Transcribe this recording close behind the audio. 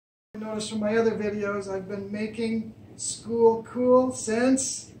noticed from my other videos, I've been making school cool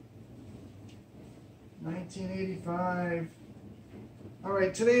since 1985. All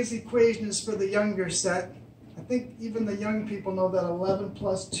right, today's equation is for the younger set. I think even the young people know that 11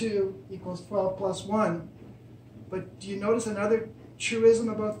 plus 2 equals 12 plus 1. But do you notice another truism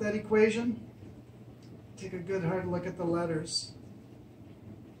about that equation? Take a good hard look at the letters.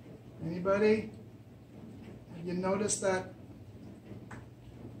 Anybody? Have you noticed that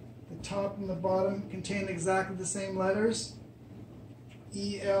the top and the bottom contain exactly the same letters?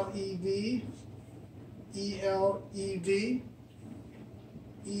 E-L-E-V, E-L-E-V,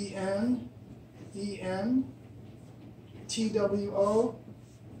 E-N, E-N, T-W-O,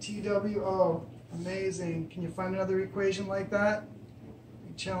 T-W-O. Amazing. Can you find another equation like that?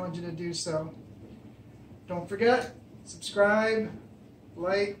 I challenge you to do so. Don't forget, subscribe,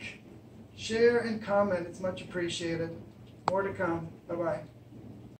 like, share, and comment. It's much appreciated. More to come. Bye-bye.